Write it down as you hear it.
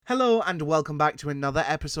Hello and welcome back to another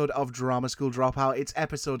episode of Drama School Dropout. It's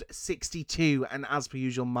episode 62 and as per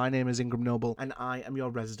usual my name is Ingram Noble and I am your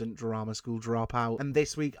resident Drama School Dropout. And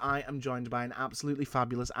this week I am joined by an absolutely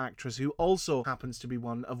fabulous actress who also happens to be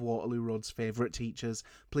one of Waterloo Road's favourite teachers.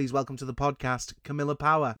 Please welcome to the podcast, Camilla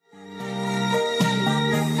Power.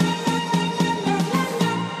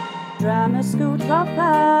 Drama School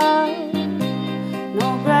Dropout,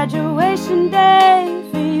 no graduation day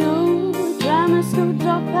for you. Drama School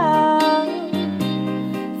Dropout,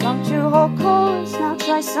 flunked your whole course, now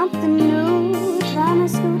try something new. Drama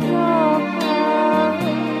School Dropout.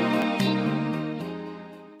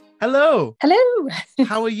 Hello. Hello.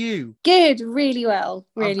 How are you? Good, really well,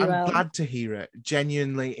 I'm well. glad to hear it.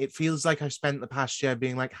 Genuinely, it feels like I've spent the past year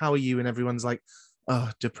being like, how are you? And everyone's like, oh,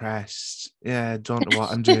 depressed. Yeah, don't know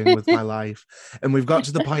what I'm doing with my life. And we've got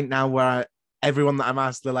to the point now where everyone that I'm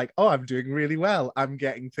asked, they're like, oh, I'm doing really well. I'm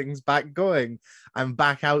getting things back going. I'm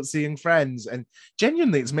back out seeing friends. And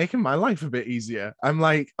genuinely, it's making my life a bit easier. I'm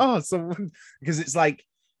like, oh, someone, because it's like,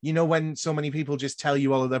 you know, when so many people just tell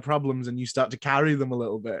you all of their problems and you start to carry them a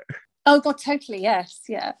little bit. Oh God, totally, yes,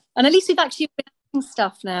 yeah. And at least we've actually been doing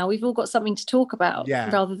stuff now. We've all got something to talk about,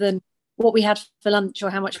 rather than what we had for lunch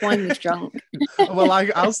or how much wine we've drunk. Well,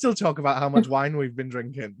 I'll still talk about how much wine we've been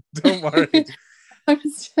drinking. Don't worry.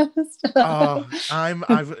 It's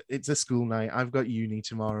a school night. I've got uni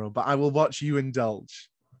tomorrow, but I will watch you indulge.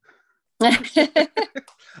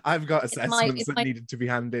 I've got assessments that needed to be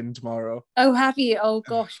handed in tomorrow. Oh, have you? Oh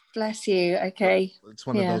gosh, bless you. Okay. It's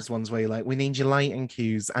one of those ones where you're like, we need your lighting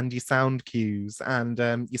cues and your sound cues and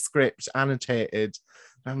your script annotated.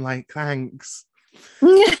 I'm like, thanks.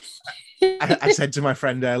 I said to my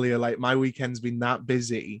friend earlier, like, my weekend's been that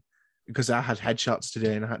busy because I had headshots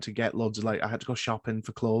today and I had to get loads of, I had to go shopping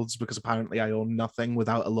for clothes because apparently I own nothing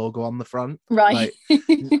without a logo on the front. Right.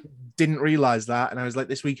 Didn't realise that. And I was like,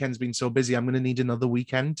 this weekend's been so busy, I'm going to need another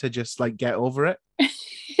weekend to just, get over it.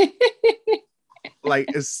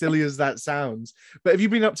 As silly as that sounds. But have you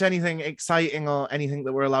been up to anything exciting or anything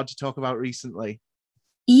that we're allowed to talk about recently?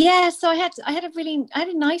 Yeah, so I had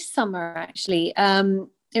a nice summer actually.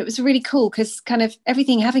 It was really cool because kind of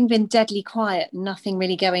everything having been deadly quiet, nothing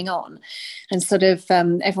really going on, and sort of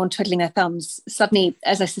everyone twiddling their thumbs. Suddenly,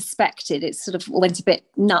 as I suspected, it sort of went a bit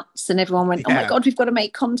nuts, and everyone went, "Oh my God, we've got to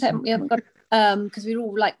make content. We haven't got." Because we'd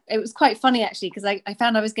all it was quite funny actually because I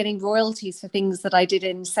found I was getting royalties for things that I did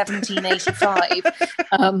in 1785.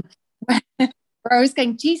 Where I was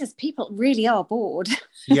going, Jesus, people really are bored.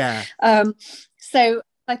 Yeah. So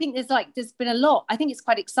I think there's been a lot. I think it's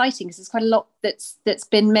quite exciting because there's quite a lot that's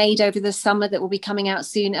been made over the summer that will be coming out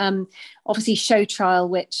soon. Obviously, Show Trial,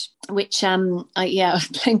 which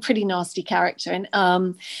playing pretty nasty character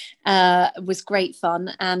and was great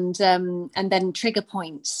fun. And then Trigger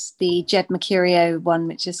Point, the Jed Mercurio one,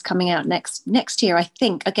 which is coming out next year, I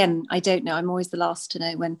think. Again, I don't know. I'm always the last to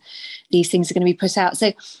know when these things are going to be put out.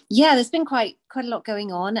 So yeah, there's been quite a lot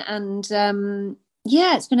going on, and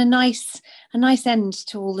it's been a nice end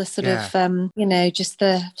to all the sort of just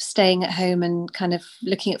the staying at home and kind of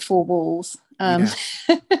looking at four walls.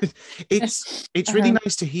 It's really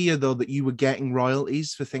nice to hear though that you were getting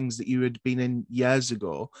royalties for things that you had been in years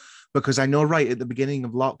ago, because I know right at the beginning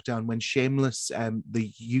of lockdown when Shameless,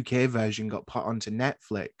 the UK version, got put onto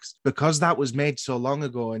Netflix, because that was made so long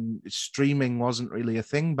ago and streaming wasn't really a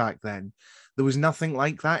thing back then. There was nothing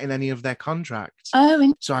like that in any of their contracts.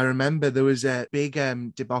 So I remember there was a big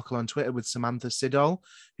debacle on Twitter with Samantha Siddall,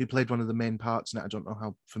 who played one of the main parts. And I don't know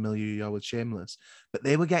how familiar you are with Shameless, but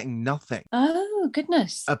they were getting nothing. Oh,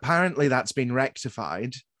 goodness. Apparently that's been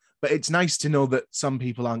rectified. But it's nice to know that some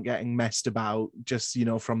people aren't getting messed about just,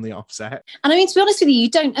 from the offset. And I mean, to be honest with you, you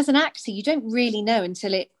don't, as an actor, you don't really know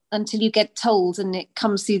until you get told and it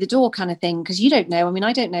comes through the door kind of thing, because you don't know. I mean,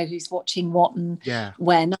 I don't know who's watching what and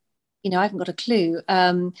when. I haven't got a clue.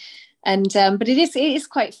 But it is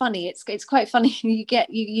quite funny. It's quite funny. You get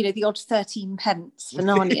the odd 13 pence for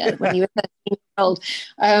Narnia when you were 13 years old.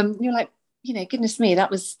 You're like, goodness me, that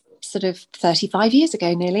was sort of 35 years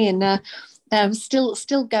ago nearly, and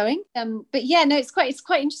still going. But yeah, no, it's quite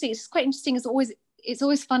interesting. It's quite interesting as always. It's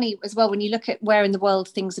always funny as well when you look at where in the world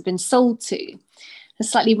things have been sold to, and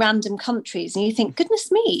slightly random countries, and you think,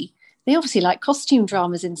 goodness me, they obviously like costume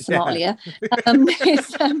dramas in Somalia.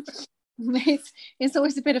 It's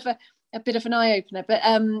always a bit of an eye opener,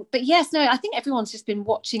 but yes, no, I think everyone's just been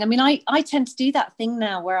watching. I mean, I tend to do that thing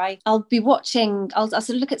now where I'll be watching. I'll sort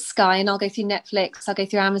of look at Sky and I'll go through Netflix, I'll go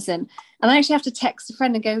through Amazon, and I actually have to text a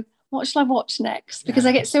friend and go, what shall I watch next? Because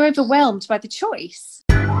I get so overwhelmed by the choice.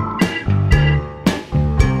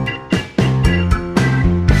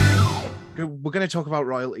 we're going to talk about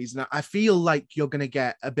royalties. Now, I feel like you're going to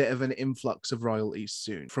get a bit of an influx of royalties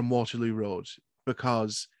soon from Waterloo Road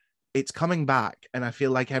because it's coming back. And I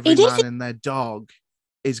feel like every man and their dog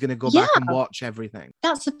is going to go back and watch everything.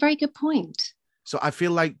 That's a very good point. So I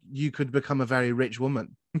feel like you could become a very rich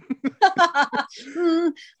woman.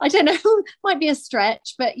 I don't know, might be a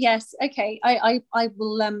stretch, but yes, okay. I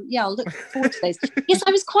will I'll look forward to those. Yes,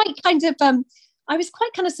 I was quite kind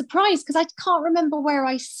of surprised because I can't remember where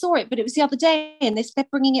I saw it, but it was the other day and they're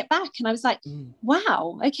bringing it back and I was like,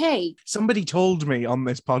 wow, okay. Somebody told me on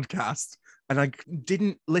this podcast and I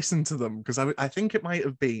didn't listen to them because I think it might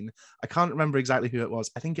have been, I can't remember exactly who it was.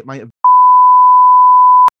 I think it might have.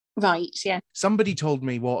 Right, yeah. Somebody told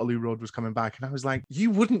me Waterloo Road was coming back and I was like,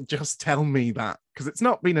 you wouldn't just tell me that because it's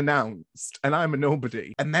not been announced and I'm a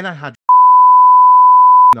nobody. And then I had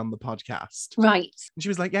on the podcast. Right. And she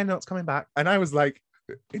was like, yeah, no, it's coming back. And I was like,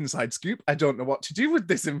 inside scoop, I don't know what to do with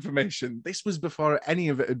this information. This was before any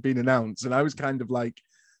of it had been announced. And I was kind of like,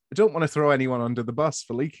 I don't want to throw anyone under the bus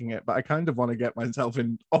for leaking it, but I kind of want to get myself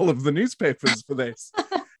in all of the newspapers for this.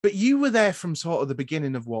 But you were there from sort of the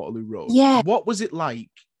beginning of Waterloo Road. Yeah. What was it like?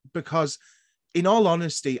 Because in all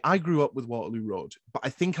honesty, I grew up with Waterloo Road, but I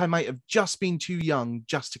think I might have just been too young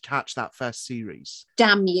just to catch that first series.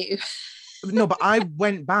 Damn you. No, but I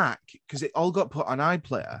went back because it all got put on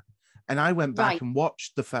iPlayer and I went back and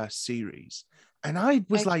watched the first series and I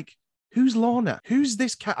was like, who's Lorna? Who's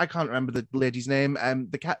this cat? I can't remember the lady's name.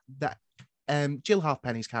 The cat that Jill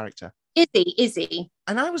Halfpenny's character. Izzy.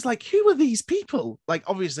 And I was like, who are these people? Like,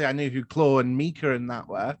 obviously I knew who Chloe and Mika and that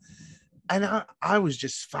were. And I was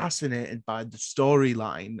just fascinated by the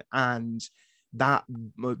storyline and that,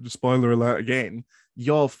 spoiler alert again,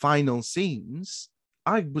 your final scenes,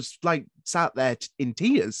 I was like sat there in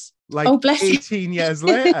tears, like 18 years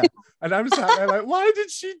later. And I was sat there like, why did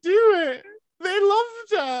she do it? They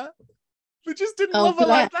loved her. They just didn't love her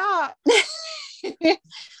like that.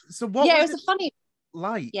 So what was it was a funny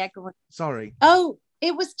like? Yeah, go on. Sorry. Oh,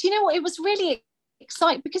 it was, do you know what? It was really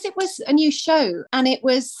exciting because it was a new show and it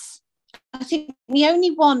was, I think the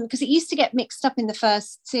only one, because it used to get mixed up in the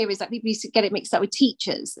first series, like people used to get it mixed up with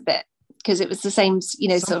Teachers a bit because it was the same,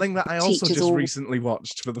 something sort of that I also just recently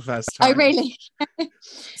watched for the first time. Oh, really?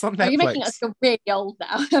 It's on Netflix. You're making us feel really old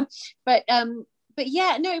now. But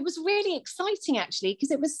yeah, no, it was really exciting actually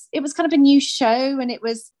because it was kind of a new show and it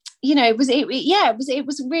was, it was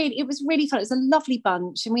really fun. It was a lovely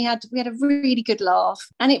bunch and we had a really good laugh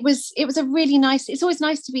and it was a really nice. It's always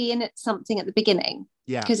nice to be in it something at the beginning,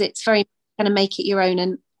 because it's very kind of make it your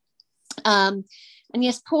own. And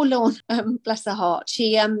yes, poor Lorne, bless her heart.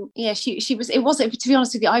 She was. It was, to be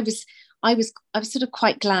honest with you, I was sort of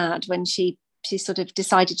quite glad when she sort of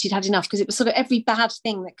decided she'd had enough because it was sort of every bad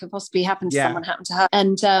thing that could possibly happen to someone happened to her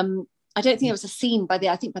and. I don't think there was a scene by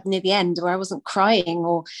near the end where I wasn't crying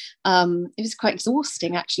or it was quite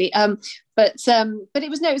exhausting actually. But it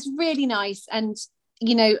was really nice and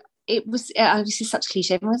it was obviously such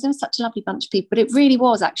cliche. Everyone was such a lovely bunch of people, but it really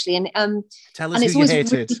was actually. And tell us who you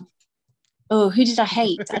hated. Who did I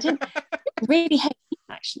hate? I didn't really hate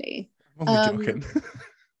actually. I'm only joking.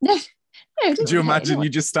 No. Do you imagine you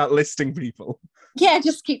just start listing people? Yeah,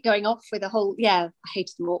 just keep going off with a whole. Yeah, I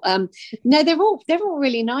hated them all. No, they're all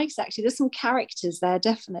really nice actually. There's some characters there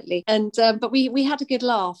definitely, and but we had a good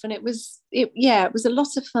laugh, and it was a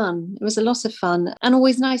lot of fun. It was a lot of fun, and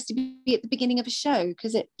always nice to be at the beginning of a show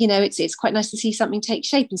because it's quite nice to see something take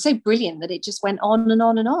shape, and so brilliant that it just went on and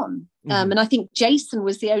on and on. And I think Jason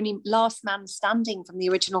was the only last man standing from the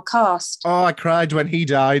original cast. Oh, I cried when he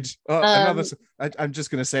died. I'm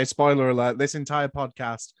just going to say, spoiler alert, this entire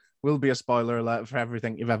podcast will be a spoiler alert for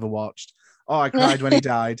everything you've ever watched. Oh, I cried when he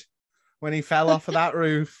died. When he fell off of that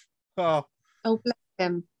roof. Oh, bless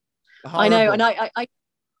him. Horrible. I know, and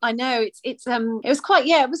I know it was quite,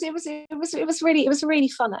 it was really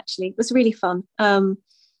fun actually. It was really fun. And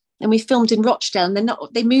we filmed in Rochdale, and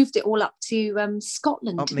they moved it all up to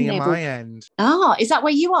Scotland. Up near my end. Ah, is that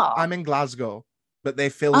where you are? I'm in Glasgow, but they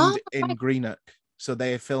filmed in Greenock. So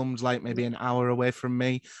they filmed like maybe an hour away from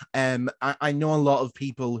me. I know a lot of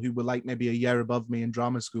people who were like maybe a year above me in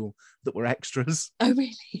drama school that were extras. Oh,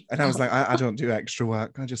 really? And I was like, I don't do extra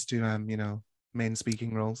work. I just do, main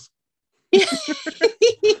speaking roles.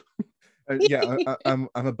 I'm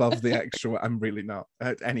above the extra. I'm really not.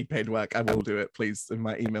 Any paid work, I will do it, please. And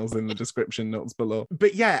my email's in the description notes below.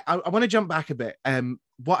 But yeah, I want to jump back a bit.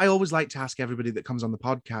 What I always like to ask everybody that comes on the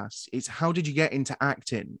podcast is, how did you get into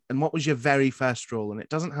acting? And what was your very first role? And it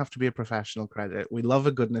doesn't have to be a professional credit. We love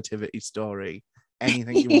a good nativity story.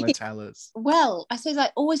 Anything you want to tell us? Well, I suppose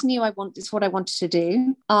I always knew it's what I wanted to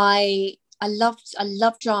do. I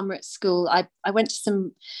loved drama at school. I went to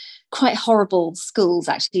some quite horrible schools,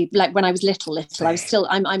 actually. Like when I was little, I was still,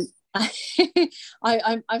 I'm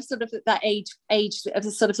I'm sort of at that age of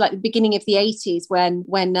sort of like the beginning of the 80s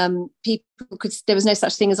when people could, there was no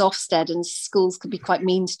such thing as Ofsted, and schools could be quite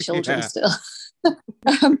mean to children still.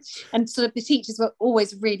 And sort of the teachers were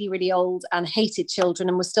always really, really old and hated children,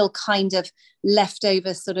 and were still kind of left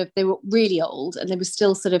over, sort of, they were really old and they were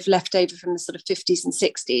still sort of left over from the sort of 50s and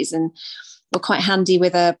 60s, and were quite handy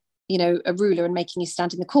with a ruler and making you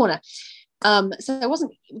stand in the corner. So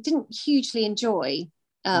I didn't hugely enjoy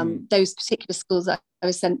those particular schools that I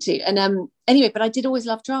was sent to. And anyway, but I did always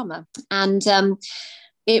love drama, and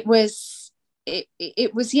it was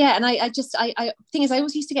yeah. And I thing is, I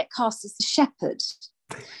always used to get cast as the shepherd,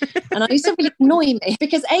 and I used to really annoy me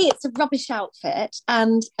because it's a rubbish outfit,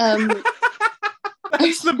 and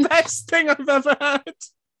that's the best thing I've ever heard.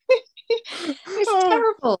 It's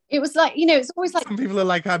terrible. It was like, it's always like, some people are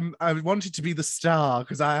like, I wanted to be the star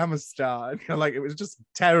because I am a star, and you're like, it was just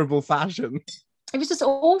terrible fashion. It was just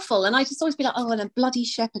awful, and I just always be like, oh, and a bloody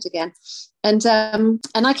shepherd again. And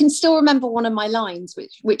I can still remember one of my lines,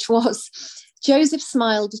 which was, Joseph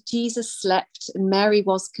smiled, Jesus slept, and Mary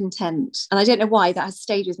was content. And I don't know why, that has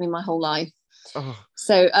stayed with me my whole life. Oh.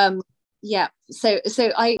 So yeah, so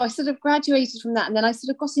I sort of graduated from that, and then I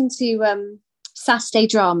sort of got into Saturday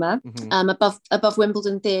drama, above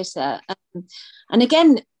Wimbledon Theatre, and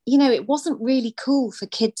again, it wasn't really cool for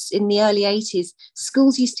kids in the early 80s.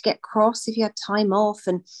 Schools used to get cross if you had time off,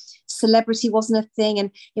 and celebrity wasn't a thing, and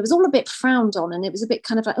it was all a bit frowned on, and it was a bit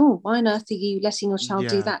kind of like, oh, why on earth are you letting your child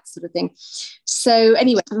do that sort of thing? So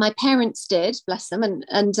anyway, my parents did, bless them, and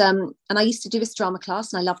I used to do this drama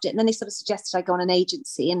class, and I loved it. And then they sort of suggested I go on an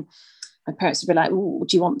agency, and my parents would be like, oh,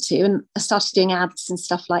 do you want to? And I started doing ads and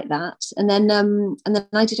stuff like that. And then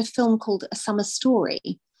I did a film called A Summer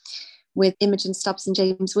Story with Imogen Stubbs and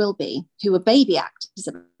James Wilby, who were baby actors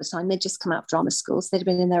at the time. They'd just come out of drama school, so they'd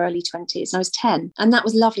been in their early 20s. And I was 10. And that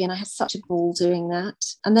was lovely. And I had such a ball doing that.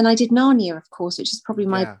 And then I did Narnia, of course, which is probably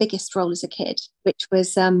my biggest role as a kid, which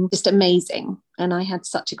was just amazing. And I had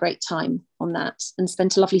such a great time on that, and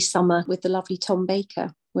spent a lovely summer with the lovely Tom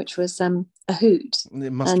Baker, which was a hoot.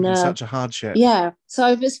 It must have been such a hardship. Yeah. So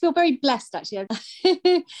I feel very blessed, actually.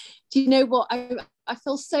 Do you know what? I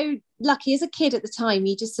feel so lucky as a kid at the time.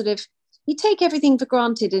 You just sort of, you take everything for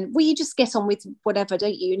granted, and you just get on with whatever,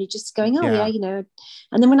 don't you? And you're just going, oh yeah,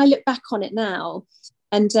 And then when I look back on it now,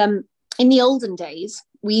 and in the olden days,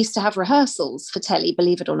 we used to have rehearsals for telly,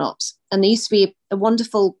 believe it or not. And there used to be a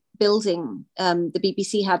wonderful building the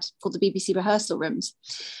BBC had called the BBC rehearsal rooms.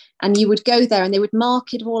 And you would go there, and they would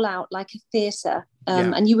mark it all out like a theatre.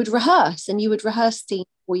 And you would rehearse scenes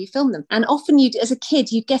before you film them. And often as a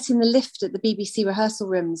kid, you'd get in the lift at the BBC rehearsal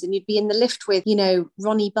rooms, and you'd be in the lift with,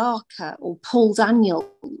 Ronnie Barker or Paul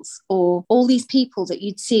Daniels, or all these people that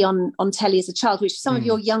you'd see on telly as a child, which some of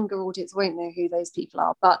your younger audience won't know who those people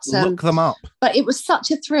are. But look them up. But it was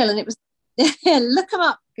such a thrill, and it was, look them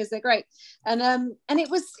up because they're great. And it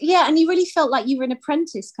was, and you really felt like you were an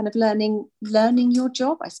apprentice, kind of learning your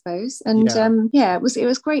job, I suppose. And it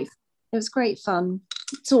was great. It was great fun.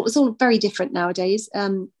 It's all very different nowadays.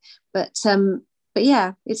 But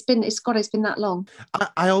yeah, it's been that long.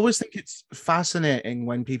 I always think it's fascinating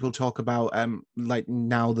when people talk about like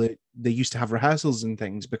now that they used to have rehearsals and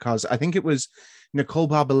things, because I think it was Nicole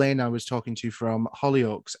Barber-Lane I was talking to from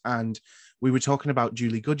Hollyoaks, and we were talking about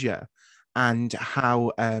Julie Goodyear and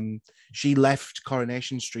how she left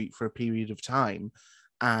Coronation Street for a period of time.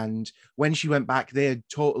 And when she went back, they had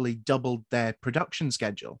totally doubled their production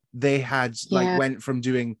schedule. They had went from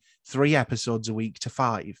doing 3 episodes a week to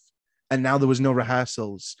 5. And now there was no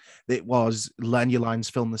rehearsals. It was learn your lines,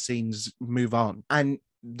 film the scenes, move on. And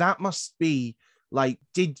that must be like,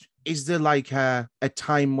 is there like a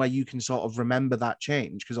time where you can sort of remember that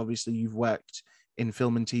change? Because obviously you've worked in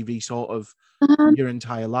film and TV sort of your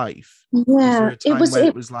entire life. Yeah. Is there a time where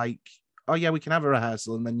it was like, oh yeah, we can have a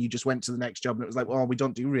rehearsal, and then you just went to the next job and it was like, well, we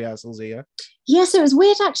don't do rehearsals here? Yeah, so it was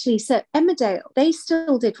weird actually. So Emmerdale, they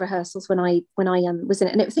still did rehearsals when I was in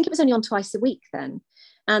it, and I think it was only on twice a week then.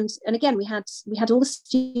 And again, we had all the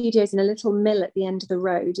studios in a little mill at the end of the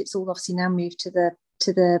road. It's all obviously now moved to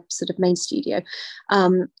the sort of main studio,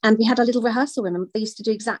 and we had a little rehearsal room, and they used to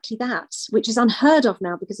do exactly that, which is unheard of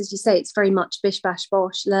now, because as you say, it's very much bish bash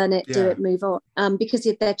bosh, learn it, do it, move on, because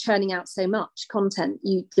they're churning out so much content,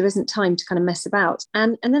 there isn't time to kind of mess about.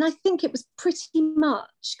 And then I think it was pretty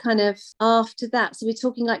much kind of after that, so we're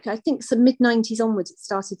talking like, I think some mid-90s onwards, it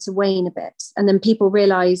started to wane a bit, and then people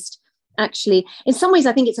realized, actually, in some ways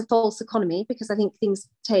I think it's a false economy, because I think things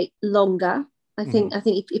take longer. I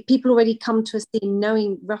think if people already come to a scene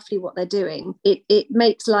knowing roughly what they're doing, it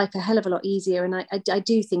makes life a hell of a lot easier. And I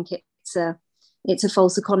do think it's a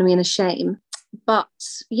false economy and a shame. But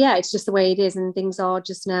yeah, it's just the way it is, and things are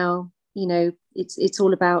just now, you know, it's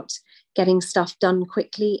all about getting stuff done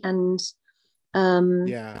quickly, and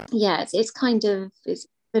it's kind of, it's a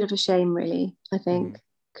bit of a shame, really, I think,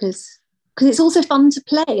 because it's also fun to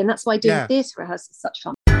play, and that's why doing theatre rehearsal is such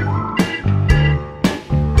fun.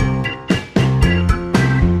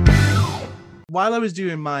 While I was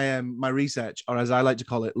doing my my research, or as I like to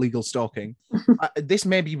call it, legal stalking, this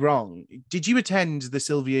may be wrong. Did you attend the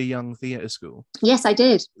Sylvia Young Theatre School? Yes, I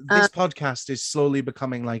did. This podcast is slowly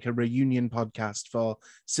becoming like a reunion podcast for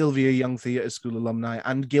Sylvia Young Theatre School alumni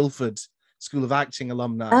and Guildford School of Acting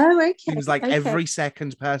alumni. Oh, okay. Seems like every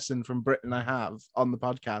second person from Britain I have on the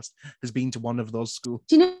podcast has been to one of those schools.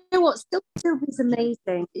 Do you know what? Sylvia's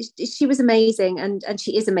amazing. She was amazing, and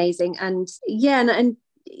she is amazing, and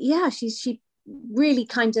she really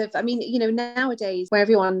kind of, I mean, you know, nowadays where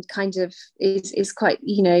everyone kind of is quite,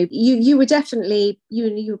 you know, you were definitely,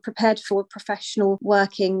 you were prepared for professional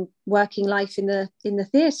working life in the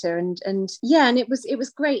theatre, and it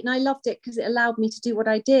was great, and I loved it because it allowed me to do what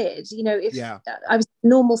I did. You know, if I was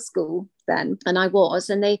normal school then, and I was,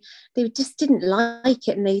 and they just didn't like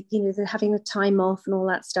it, and they, you know, they're having the time off and all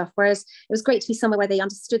that stuff, whereas it was great to be somewhere where they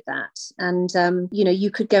understood that, and you know,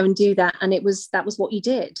 you could go and do that, and that was what you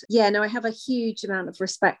did. I have a huge amount of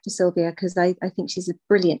respect for Sylvia, because I think she's a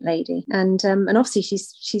brilliant lady, and obviously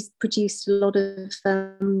she's produced a lot of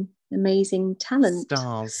amazing talent.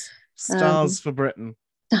 Stars for Britain.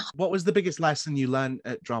 What was the biggest lesson you learned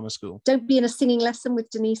at drama school? Don't be in a singing lesson with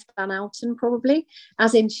Denise Van Outen, probably.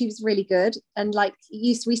 As in, she was really good. And like, we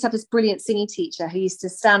used to have this brilliant singing teacher who used to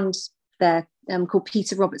stand there, called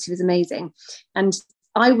Peter Roberts, who was amazing. And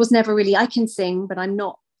I was never really, I can sing, but I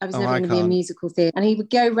was never going to be a musical theatre. And he would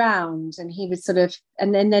go round, and he would sort of,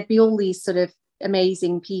 and then there'd be all these sort of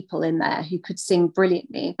amazing people in there who could sing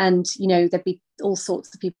brilliantly, and you know, there'd be all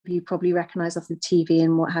sorts of people you probably recognize off the TV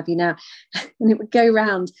and what have you now, and it would go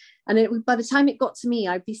round, and by the time it got to me,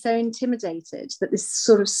 I'd be so intimidated that this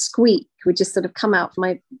sort of squeak would just sort of come out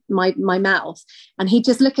from my mouth, and he'd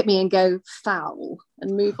just look at me and go foul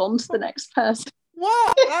and move on to the next person.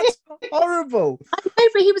 What? That's horrible. I know,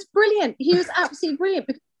 but he was brilliant. He was absolutely brilliant,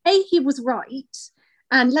 because he was right.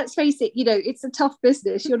 And let's face it, you know, it's a tough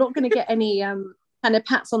business. You're not going to get any kind of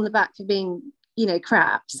pats on the back for being, you know,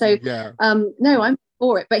 crap. So, no, I'm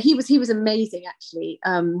for it. But he was amazing, actually.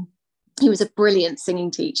 He was a brilliant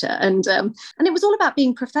singing teacher, and it was all about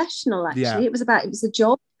being professional. Actually, it was a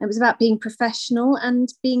job. It was about being professional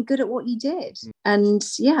and being good at what you did. And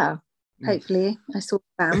hopefully I saw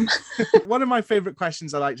Sam. One of my favorite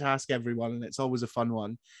questions I like to ask everyone, and it's always a fun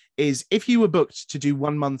one, is if you were booked to do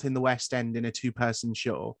 1 month in the West End in a 2-person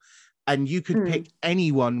show, and you could pick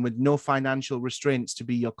anyone with no financial restraints to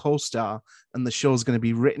be your co-star, and the show's going to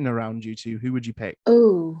be written around you two, who would you pick?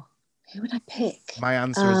 Oh, who would I pick? My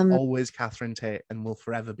answer is always Catherine Tate, and will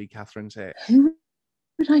forever be Catherine Tate. Who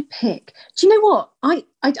would I pick? Do you know what?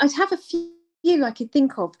 I'd have a few I could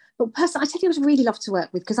think of, but personally, I tell you, I would really love to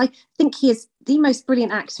work with, because I think he is the most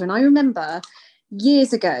brilliant actor. And I remember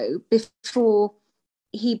years ago, before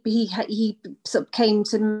he sort of came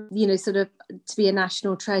to, you know, sort of to be a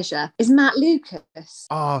national treasure, is Matt Lucas.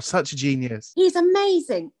 Oh, such a genius. He's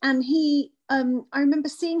amazing. And he I remember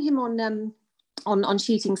seeing him on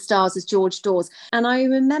Shooting Stars as George Dawes, and I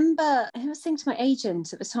remember I was saying to my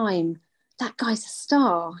agent at the time, that guy's a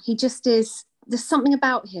star. He just is. There's something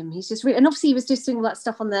about him. He's just really, and obviously he was just doing all that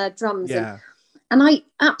stuff on the drums. Yeah. And I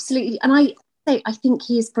think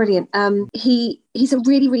he is brilliant. He's a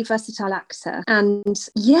really, really versatile actor. And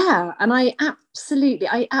I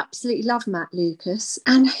absolutely love Matt Lucas.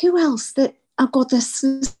 And who else that, oh God, there's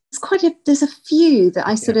a few that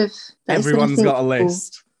I sort of. Everyone's got a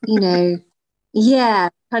list. You know, yeah,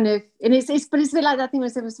 kind of, and it's a bit like that thing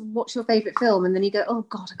where it was, what's your favourite film? And then you go, oh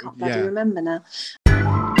God, I can't bloody remember now.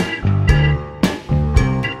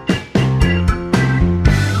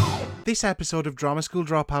 This episode of Drama School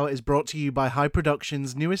Dropout is brought to you by High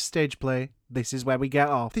Productions' newest stage play, This Is Where We Get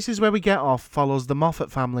Off. This Is Where We Get Off follows the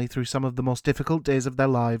Moffat family through some of the most difficult days of their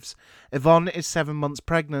lives. Yvonne is 7 months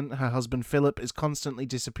pregnant, her husband Philip is constantly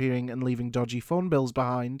disappearing and leaving dodgy phone bills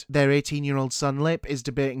behind, their 18-year-old son Lip is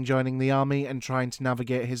debating joining the army and trying to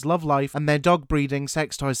navigate his love life, and their dog-breeding,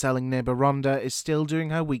 sex toy-selling neighbour Rhonda is still doing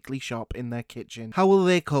her weekly shop in their kitchen. How will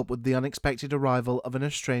they cope with the unexpected arrival of an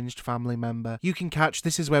estranged family member? You can catch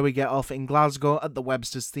This Is Where We Get Off in Glasgow at the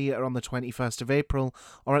Webster's Theatre on the 21st of April,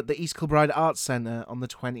 or at the East Kilbride Arts Centre on the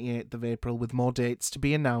 28th of April with more dates to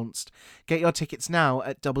be announced. Get your tickets now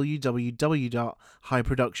at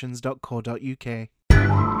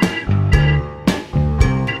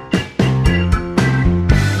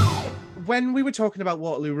www.highproductions.co.uk. When we were talking about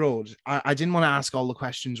Waterloo Road, I didn't want to ask all the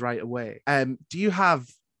questions right away. Do you have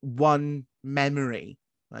one memory,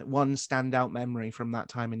 like one standout memory from that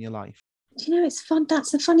time in your life? Do you know, it's fun.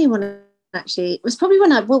 That's a funny one, actually. It was probably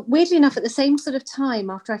weirdly enough, at the same sort of time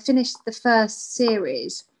after I finished the first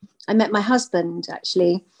series, I met my husband,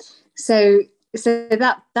 actually. So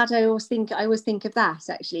that I always think of that,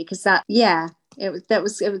 actually, because that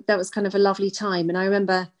was kind of a lovely time. And I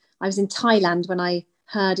remember I was in Thailand when I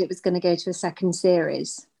heard it was going to go to a second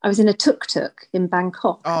series. I was in a tuk-tuk in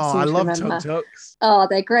Bangkok. Oh, I love tuk-tuks. Oh,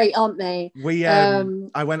 they're great, aren't they?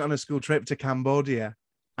 I went on a school trip to Cambodia,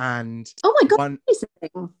 and oh my God,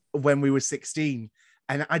 when we were 16,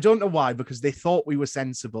 and I don't know why, because they thought we were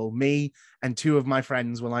sensible. Me and two of my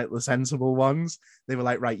friends were like the sensible ones. They were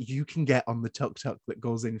like, right, you can get on the tuk-tuk that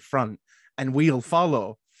goes in front and we'll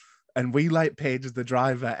follow. And we like paid the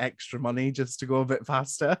driver extra money just to go a bit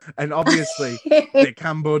faster. And obviously the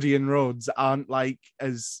Cambodian roads aren't like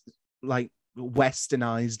as like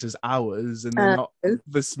westernized as ours, and they're not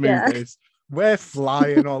the smoothest. Yeah. We're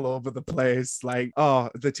flying all over the place. Like, oh,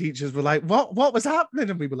 the teachers were like, what was happening?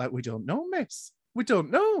 And we were like, we don't know, miss. We don't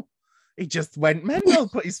know. He just went mental,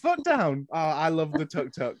 put his foot down. Oh, I love the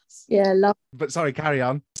tuk-tuks. Yeah, love. But sorry, carry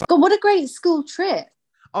on. God, what a great school trip.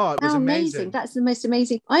 Oh, it was amazing. That's the most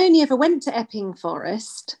amazing. I only ever went to Epping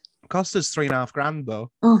Forest. Cost us $3,500 though.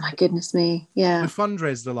 Oh my goodness me. Yeah. We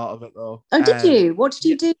fundraised a lot of it though. Oh, did you? What did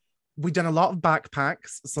you do? We done a lot of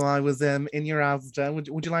backpacks. So I was in your Asda.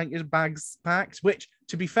 Would you like your bags packed? Which,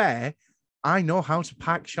 to be fair, I know how to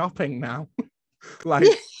pack shopping now. Like,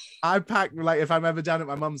 I pack, like, if I'm ever down at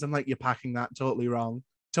my mum's, I'm like, you're packing that totally wrong.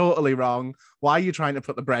 Totally wrong. Why are you trying to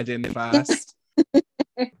put the bread in first?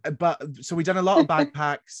 But so we done a lot of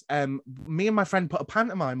backpacks. Me and my friend put a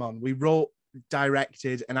pantomime on. We wrote,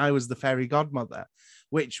 directed, and I was the fairy godmother,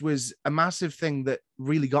 which was a massive thing that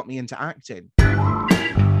really got me into acting.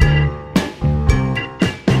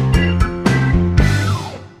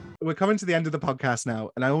 We're coming to the end of the podcast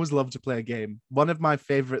now, and I always love to play a game. One of my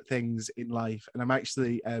favorite things in life, and I'm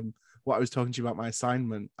actually what I was talking to you about my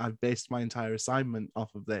assignment, I've based my entire assignment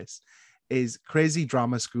off of this, is crazy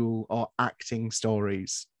drama school or acting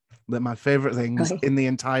stories. They're my favorite things in the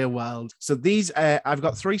entire world. So these, I've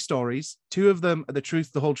got 3 stories. 2 of them are the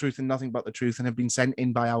truth, the whole truth, and nothing but the truth, and have been sent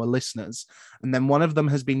in by our listeners. And then one of them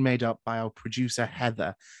has been made up by our producer,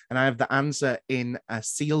 Heather. And I have the answer in a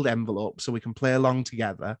sealed envelope so we can play along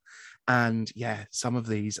together. And yeah, some of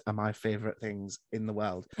these are my favorite things in the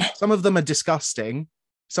world. Some of them are disgusting.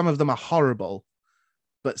 Some of them are horrible.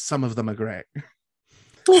 But some of them are great.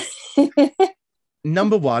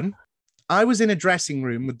 Number 1, I was in a dressing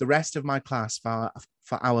room with the rest of my class for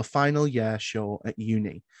our final year show at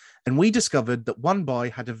uni, and we discovered that one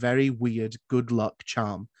boy had a very weird good luck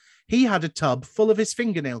charm. He had a tub full of his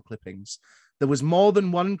fingernail clippings. There was more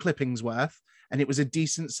than one clippings worth, and it was a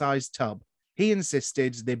decent sized tub. He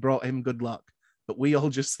insisted they brought him good luck, but we all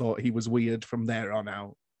just thought he was weird from there on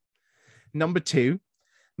out. Number 2,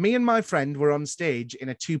 me and my friend were on stage in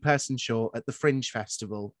a 2-person show at the Fringe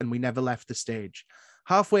Festival, and we never left the stage.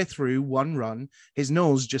 Halfway through one run, his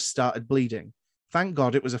nose just started bleeding. Thank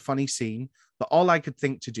God it was a funny scene, but all I could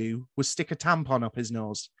think to do was stick a tampon up his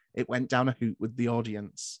nose. It went down a hoot with the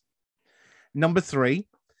audience. Number 3,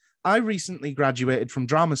 I recently graduated from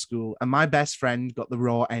drama school, and my best friend got the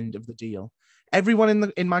raw end of the deal.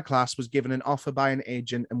 Everyone in my class was given an offer by an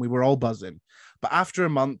agent, and we were all buzzing. But after a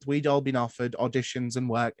month, we'd all been offered auditions and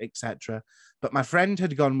work, etc. But my friend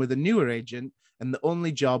had gone with a newer agent, and the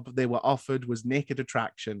only job they were offered was Naked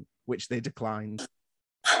Attraction, which they declined.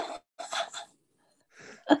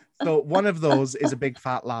 So one of those is a big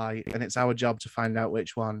fat lie, and it's our job to find out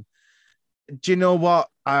which one. Do you know what?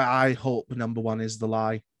 I hope number 1 is the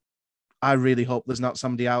lie. I really hope there's not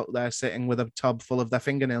somebody out there sitting with a tub full of their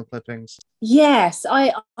fingernail clippings. Yes,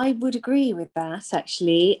 I would agree with that,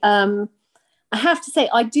 actually. I have to say,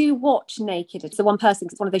 I do watch Naked. It's the one person,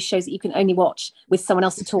 it's one of those shows that you can only watch with someone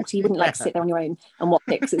else to talk to. You wouldn't like sit there on your own and watch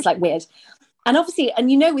it because it's like weird. And obviously, and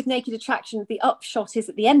you know, with Naked Attraction, the upshot is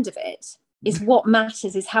at the end of it is what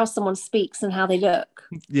matters is how someone speaks and how they look.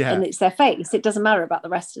 Yeah. And it's their face. It doesn't matter about the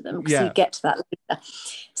rest of them because you get to that later.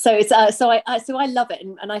 So it's so I love it.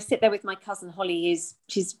 And I sit there with my cousin Holly,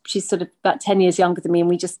 she's sort of about 10 years younger than me, and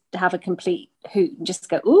we just have a complete hoot and just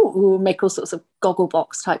go, ooh, make all sorts of goggle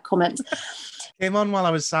box type comments. Came on while I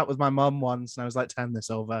was sat with my mum once, and I was like, turn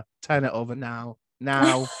it over now.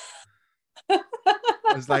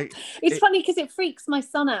 was like, it's funny because it freaks my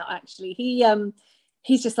son out. Actually,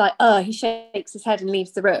 he's just like, he shakes his head and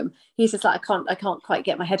leaves the room. He's just like, I can't quite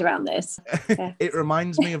get my head around this. Yeah. It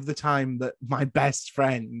reminds me of the time that my best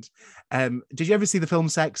friend, did you ever see the film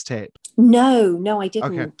Sex Tape? No, I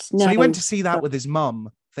didn't. Okay. No. So he went to see that with his mum,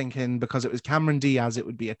 thinking because it was Cameron Diaz, it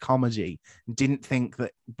would be a comedy. Didn't think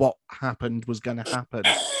that what happened was going to happen.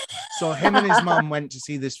 So him and his mum went to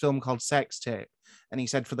see this film called Sex Tape. And he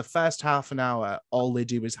said for the first half an hour, all they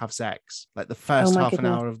do is have sex. Like the first half an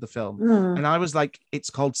hour of the film. And I was like, it's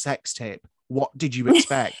called Sex Tape. What did you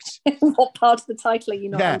expect? What part of the title are you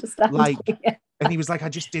not understanding? Like, and he was like, I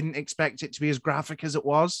just didn't expect it to be as graphic as it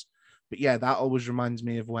was. But yeah, that always reminds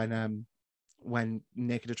me of when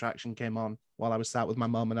Naked Attraction came on while I was sat with my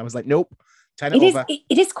mum, and I was like, nope, turn it over.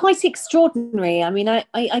 It is quite extraordinary. I mean,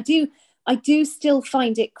 I do still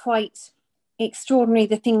find it quite extraordinary,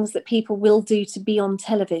 the things that people will do to be on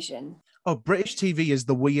television. Oh, British TV is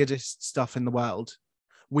the weirdest stuff in the world.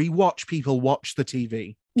 We watch people watch the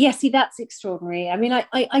TV. Yeah, see, that's extraordinary. I mean,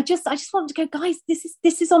 I just want to go, guys,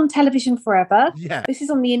 this is on television forever. Yeah. This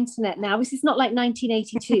is on the internet now. This is not like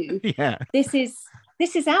 1982. Yeah. This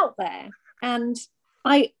is out there. And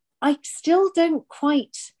I still don't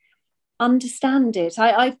quite understand it.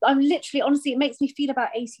 I'm literally, honestly, it makes me feel about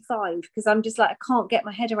 85 because I'm just like, I can't get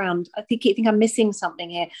my head around. I think I'm missing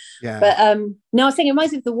something here. Yeah. But no, I was saying it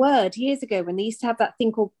reminds me of The Word years ago when they used to have that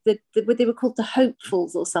thing called they were called The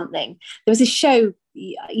Hopefuls or something. There was a show,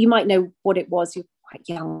 you might know what it was. You're quite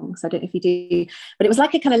young, so I don't know if you do, but it was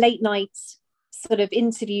like a kind of late night sort of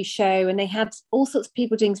interview show, and they had all sorts of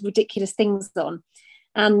people doing ridiculous things on,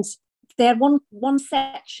 and they had one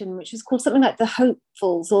section which was called something like The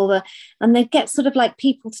Hopefuls, and they'd get sort of like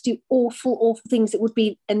people to do awful things. It would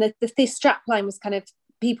be, and the strap line was kind of,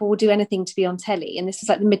 people would do anything to be on telly, and this was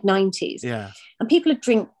like the mid-90s. Yeah. And people would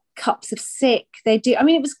drink cups of sick. I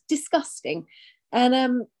mean, it was disgusting.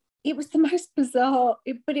 And it was the most bizarre,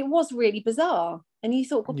 but it was really bizarre. And you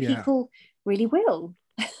thought, well, people really will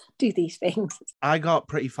do these things. I got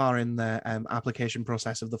pretty far in the application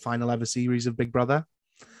process of the final ever series of Big Brother.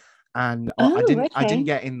 And I didn't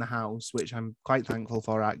get in the house, which I'm quite thankful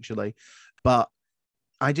for, actually. But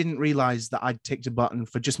I didn't realize that I'd ticked a button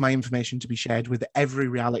for just my information to be shared with every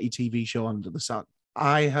reality TV show under the sun.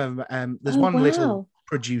 I have, there's one little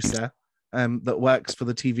producer that works for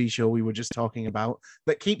the TV show we were just talking about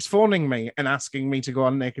that keeps phoning me and asking me to go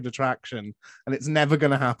on Naked Attraction. And it's never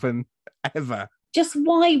going to happen, ever. Just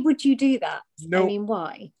why would you do that? No. I mean,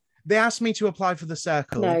 why? They asked me to apply for The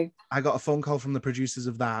Circle. No. I got a phone call from the producers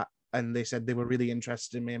of that, and they said they were really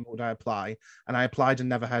interested in me and would I apply? And I applied and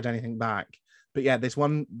never heard anything back. But yeah, this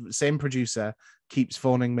same producer keeps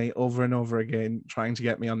phoning me over and over again, trying to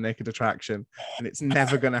get me on Naked Attraction, and it's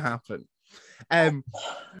never going to happen.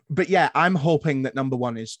 But yeah, I'm hoping that number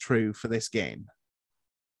one is true for this game.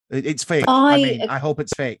 It's fake. I hope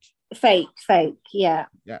it's fake. Fake, yeah.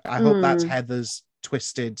 Yeah, I hope that's Heather's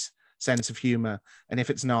twisted sense of humor. And if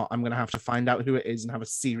it's not, I'm going to have to find out who it is and have a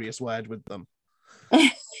serious word with them.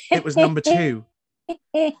 It was number two.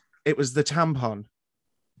 It was the tampon.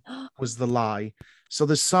 Was the lie. So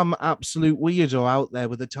there's some absolute weirdo out there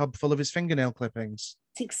with a tub full of his fingernail clippings.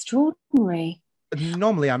 It's extraordinary.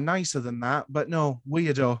 Normally I'm nicer than that, but no,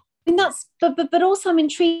 weirdo. I mean, but also I'm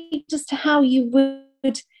intrigued as to how you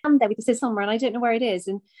would stand there with this somewhere, and I don't know where it is,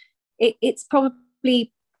 and it's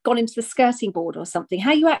probably gone into the skirting board or something.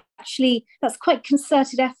 How you actually, that's quite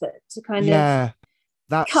concerted effort to kind of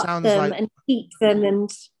that cut sounds them like, and keep them,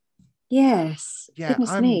 and yes, yeah, goodness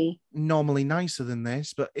I'm me. normally nicer than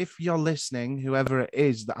this, but if you're listening, whoever it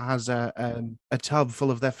is that has a tub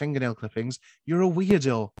full of their fingernail clippings, you're a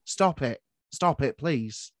weirdo. Stop it,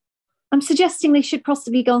 please. I'm suggesting they should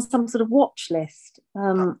possibly go on some sort of watch list.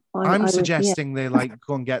 I'm suggesting they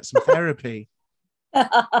go and get some therapy.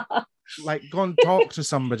 Go and talk to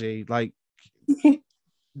somebody, like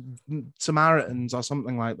Samaritans or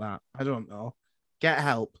something like that. I don't know. Get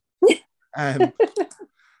help.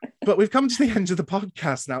 But we've come to the end of the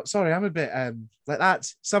podcast now. Sorry, I'm a bit like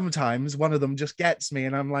that. Sometimes one of them just gets me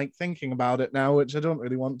and I'm like thinking about it now, which I don't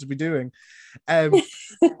really want to be doing.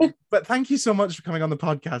 But thank you so much for coming on the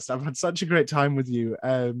podcast. I've had such a great time with you.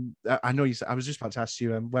 I know you said, I was just about to ask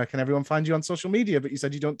you, where can everyone find you on social media? But you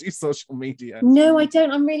said you don't do social media. No, I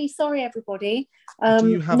don't. I'm really sorry, everybody. Do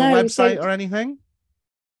you have a website or anything?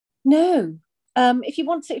 No. If you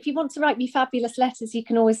want to write me fabulous letters, you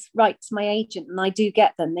can always write to my agent, and I do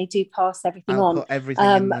get them. They do pass everything on. I'll put everything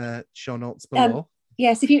in the show notes below.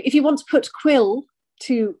 Yes, if you want to put quill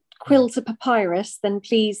to papyrus, then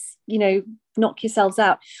please, knock yourselves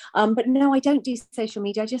out. But no, I don't do social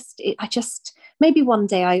media. I just maybe one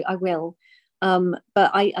day I will. But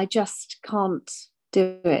I just can't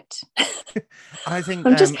do it. I think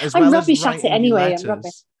I'm rubbish at it anyway.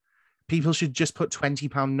 People should just put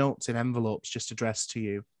 £20 notes in envelopes just addressed to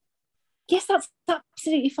you. Yes, that's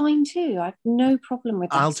absolutely fine too. I have no problem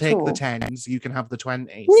with that. I'll take the 10s, you can have the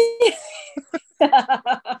 20s.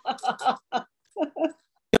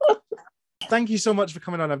 Thank you so much for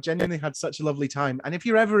coming on. I've genuinely had such a lovely time. And if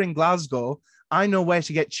you're ever in Glasgow, I know where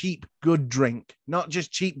to get cheap, good drink. Not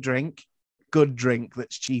just cheap drink, good drink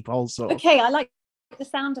that's cheap also. Okay, I like the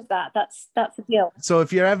sound of that. That's a deal. So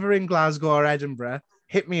if you're ever in Glasgow or Edinburgh,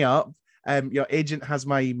 hit me up. Your agent has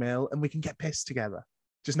my email and we can get pissed together.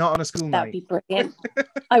 Just not on a school night. That'd be brilliant.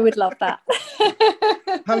 I would love that.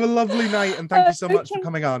 Have a lovely night and thank you so much for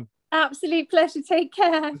coming on. Absolute pleasure. Take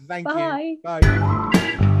care. Thank Bye. you. Bye.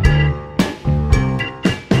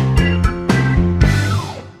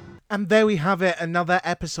 And there we have it, another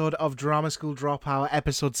episode of Drama School Dropout,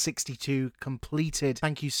 episode 62 completed.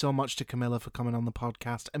 Thank you so much to Camilla for coming on the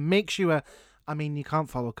podcast. And make sure, you can't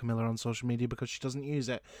follow Camilla on social media because she doesn't use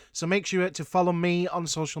it. So make sure to follow me on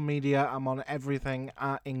social media. I'm on everything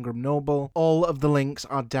at Ingram Noble. All of the links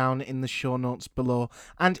are down in the show notes below.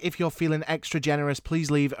 And if you're feeling extra generous, please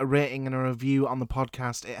leave a rating and a review on the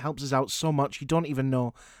podcast. It helps us out so much. You don't even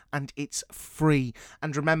know. And it's free.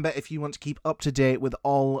 And remember, if you want to keep up to date with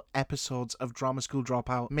all episodes of Drama School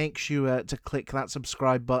Dropout, make sure to click that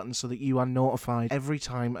subscribe button so that you are notified every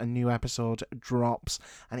time a new episode drops.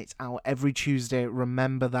 And it's out every Tuesday.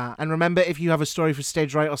 Remember that. And remember, if you have a story for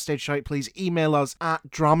Stage Right or Stage Shite, please email us at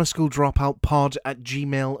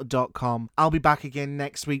dramasschooldropoutpod@gmail.com. I'll be back again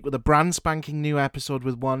next week with a brand spanking new episode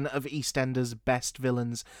with one of EastEnders' best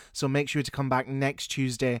villains. So make sure to come back next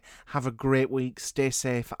Tuesday. Have a great week. Stay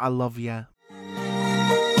safe. I love you.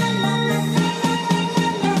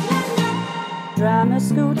 Drama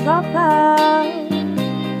school dropout,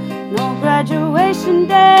 no graduation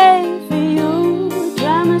day for you.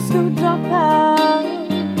 Drama school dropout,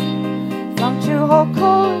 flunked your whole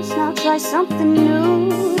course, now try something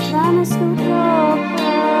new. Drama school